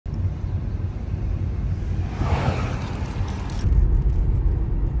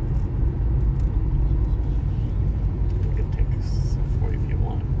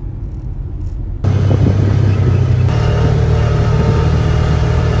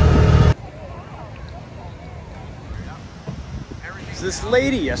this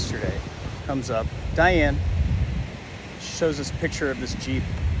lady yesterday comes up, Diane, shows us a picture of this Jeep.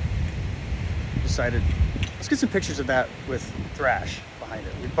 Decided, let's get some pictures of that with Thrash behind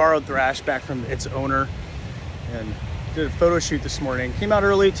it. We borrowed Thrash back from its owner and did a photo shoot this morning. Came out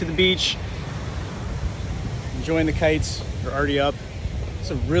early to the beach, enjoying the kites. They're already up.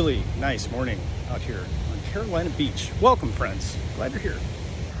 It's a really nice morning out here on Carolina Beach. Welcome, friends. Glad you're here.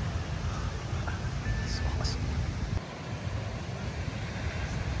 It's awesome.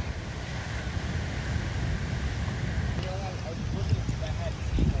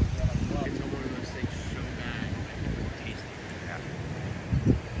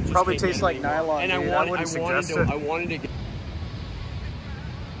 Probably tastes like nylon. And dude. I wanted to get.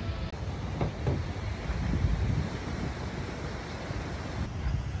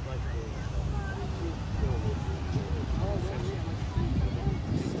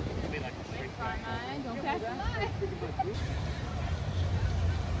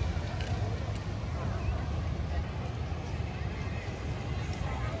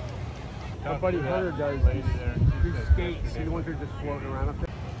 My buddy Hunter does these skates. See the ones that are just floating around up there?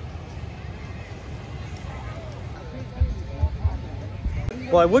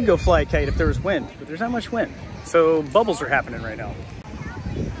 Well, I would go fly a kite if there was wind, but there's not much wind. So bubbles are happening right now.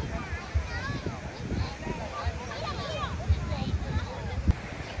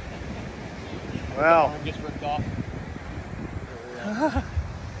 Wow. Gets ripped off.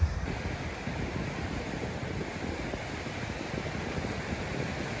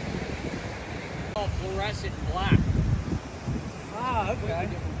 Fluorescent black. Ah, okay.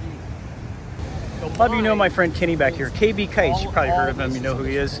 A lot of you know my friend Kenny back here, KB Kites. You probably heard of him, you know who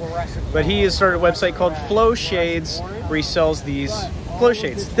he is. But he has started a website called Flow Shades where he sells these flow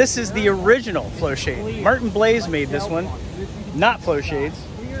shades. This is the original flow shade. Martin Blaze made this one, not flow shades,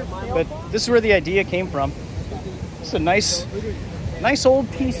 but this is where the idea came from. It's a nice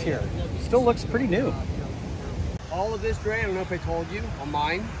old piece here. Still looks pretty new. All of this, Dre, I don't know if I told you, on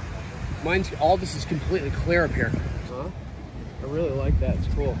mine's all this is completely clear up here. Huh? I really like that.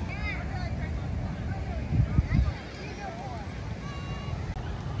 It's cool.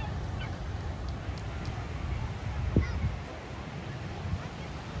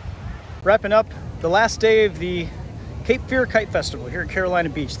 Wrapping up the last day of the Cape Fear Kite Festival here at Carolina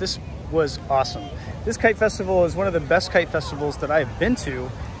Beach. This was awesome. This kite festival is one of the best kite festivals that I've been to.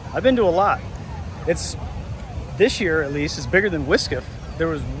 I've been to a lot. It's, this year at least, is bigger than Whiskiff. There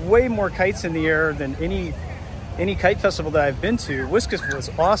was way more kites in the air than any kite festival that I've been to. Whiskiff was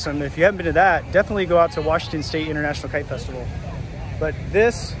awesome. If you haven't been to that, definitely go out to Washington State International Kite Festival. But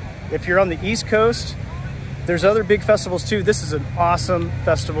this, if you're on the East Coast, there's other big festivals too. This is an awesome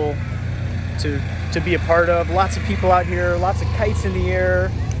festival to be a part of. Lots of people out here, lots of kites in the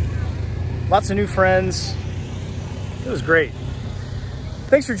air, lots of new friends. It was great.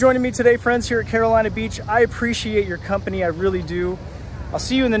 Thanks for joining me today, friends, here at Carolina Beach. I appreciate your company, I really do. I'll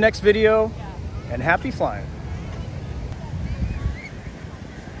see you in the next video, and happy flying.